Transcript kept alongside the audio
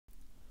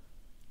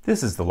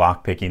This is the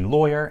Lockpicking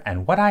Lawyer,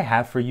 and what I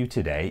have for you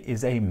today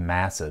is a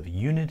massive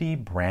Unity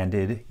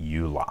branded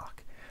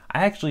U-lock.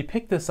 I actually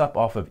picked this up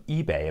off of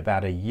eBay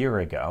about a year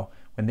ago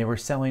when they were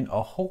selling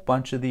a whole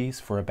bunch of these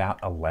for about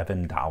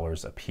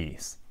 $11 a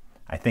piece.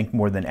 I think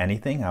more than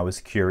anything, I was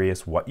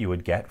curious what you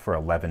would get for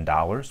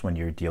 $11 when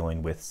you're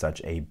dealing with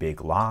such a big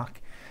lock,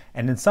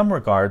 and in some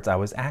regards, I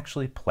was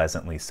actually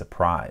pleasantly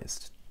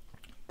surprised.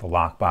 The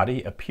lock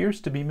body appears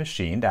to be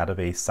machined out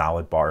of a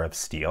solid bar of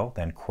steel,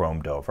 then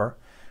chromed over.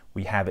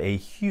 We have a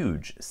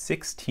huge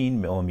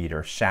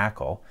 16mm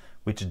shackle,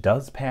 which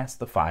does pass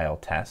the file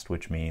test,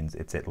 which means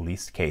it's at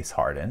least case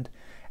hardened.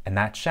 And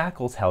that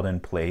shackle's held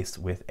in place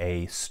with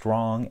a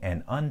strong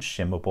and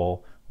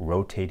unshimmable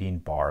rotating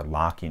bar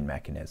locking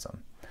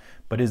mechanism.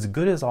 But as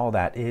good as all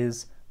that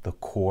is, the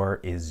core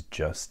is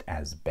just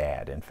as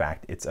bad. In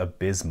fact, it's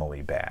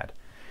abysmally bad.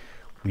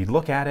 We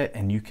look at it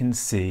and you can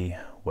see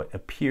what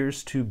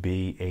appears to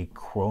be a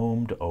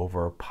chromed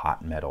over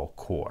pot metal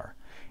core.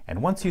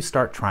 And once you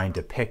start trying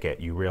to pick it,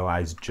 you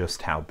realize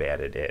just how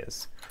bad it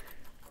is.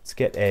 Let's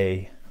get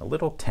a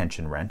little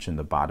tension wrench in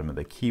the bottom of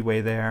the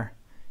keyway there,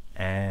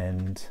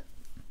 and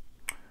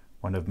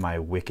one of my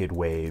Wicked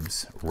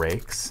Waves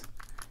rakes.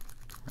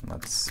 And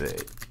let's see.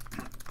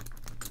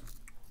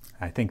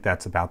 I think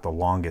that's about the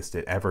longest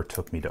it ever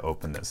took me to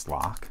open this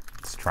lock.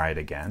 Let's try it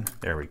again.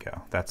 There we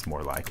go. That's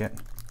more like it.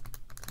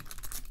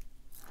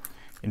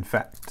 In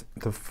fact,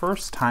 the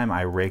first time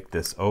I raked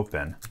this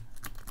open,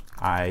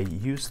 I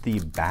used the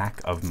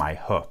back of my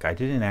hook. I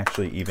didn't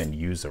actually even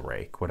use a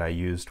rake. What I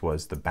used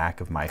was the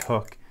back of my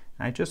hook,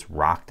 and I just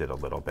rocked it a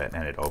little bit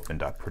and it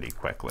opened up pretty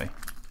quickly.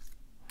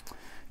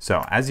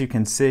 So as you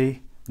can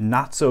see,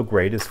 not so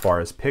great as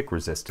far as pick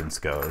resistance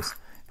goes,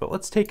 but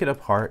let's take it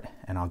apart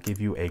and I'll give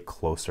you a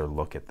closer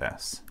look at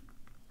this.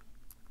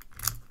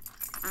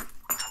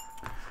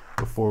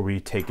 Before we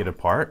take it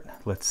apart,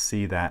 let's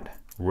see that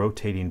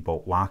rotating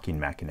bolt locking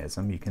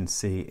mechanism. You can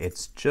see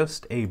it's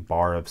just a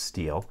bar of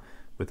steel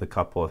with a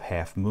couple of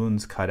half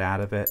moons cut out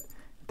of it,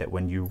 that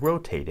when you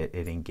rotate it,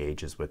 it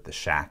engages with the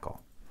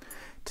shackle.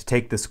 To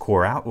take this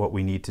core out, what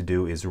we need to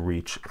do is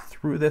reach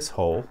through this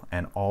hole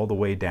and all the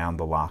way down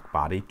the lock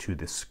body to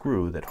the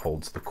screw that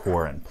holds the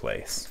core in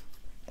place.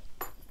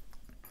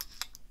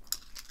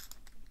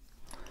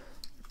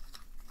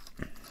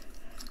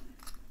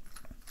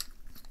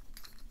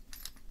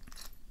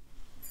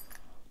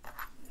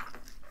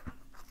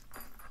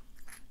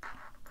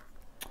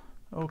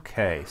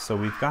 Okay, so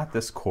we've got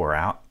this core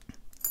out.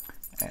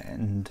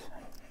 And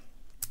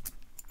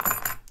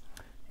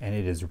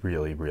it is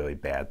really, really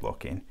bad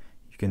looking.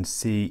 You can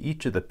see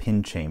each of the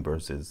pin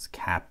chambers is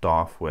capped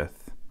off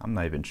with, I'm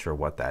not even sure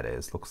what that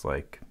is. Looks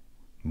like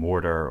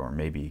mortar or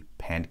maybe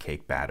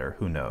pancake batter,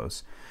 who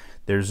knows.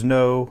 There's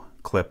no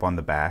clip on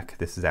the back.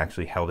 This is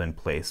actually held in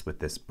place with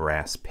this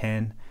brass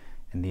pin,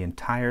 and the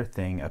entire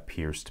thing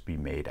appears to be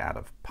made out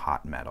of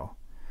pot metal.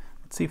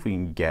 Let's see if we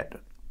can get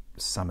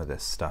some of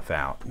this stuff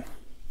out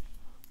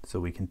so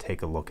we can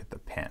take a look at the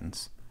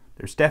pins.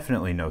 There's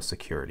definitely no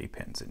security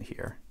pins in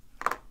here.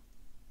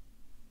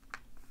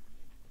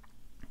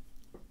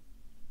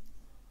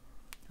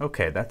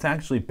 Okay, that's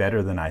actually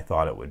better than I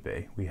thought it would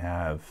be. We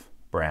have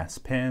brass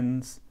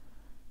pins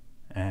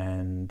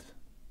and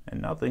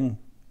nothing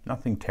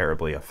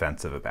terribly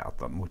offensive about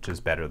them, which is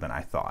better than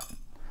I thought.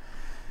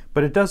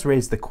 But it does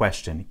raise the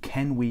question,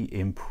 can we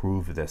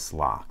improve this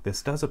lock?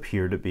 This does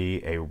appear to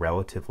be a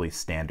relatively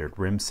standard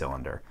rim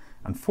cylinder.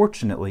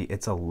 Unfortunately,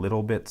 it's a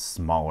little bit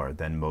smaller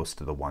than most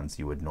of the ones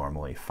you would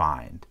normally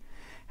find.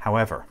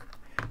 However,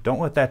 don't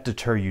let that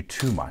deter you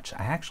too much.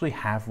 I actually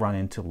have run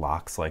into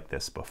locks like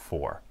this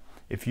before.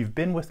 If you've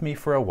been with me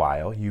for a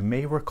while, you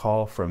may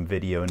recall from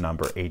video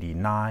number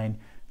 89,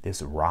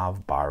 this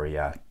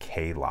Ravbaria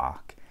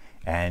K-lock.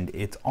 And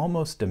it's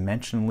almost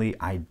dimensionally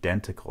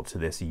identical to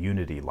this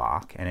Unity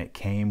lock, and it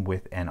came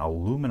with an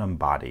aluminum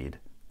bodied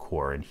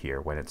core in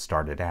here when it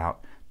started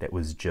out that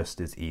was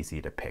just as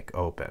easy to pick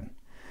open.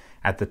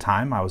 At the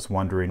time, I was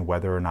wondering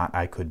whether or not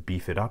I could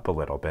beef it up a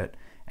little bit,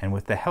 and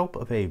with the help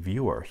of a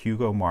viewer,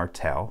 Hugo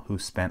Martel, who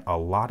spent a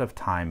lot of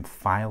time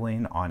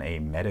filing on a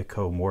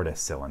Medico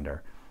Mortis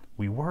cylinder,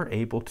 we were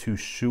able to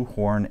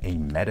shoehorn a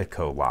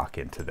Medico lock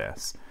into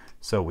this.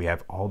 So we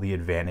have all the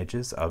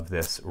advantages of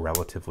this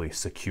relatively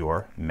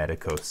secure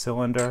Medico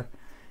cylinder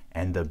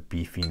and the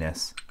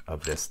beefiness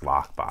of this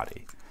lock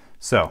body.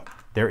 So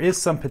there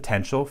is some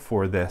potential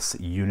for this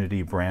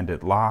Unity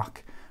branded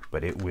lock,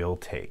 but it will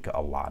take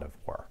a lot of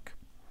work.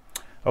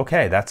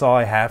 Okay, that's all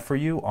I have for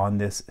you on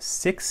this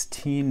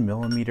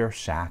 16mm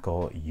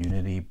shackle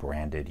Unity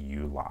branded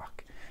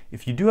U-lock.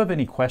 If you do have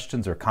any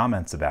questions or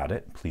comments about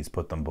it, please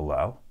put them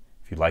below.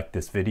 If you liked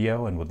this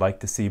video and would like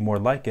to see more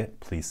like it,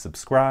 please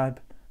subscribe.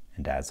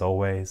 And as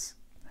always,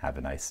 have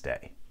a nice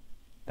day.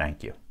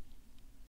 Thank you.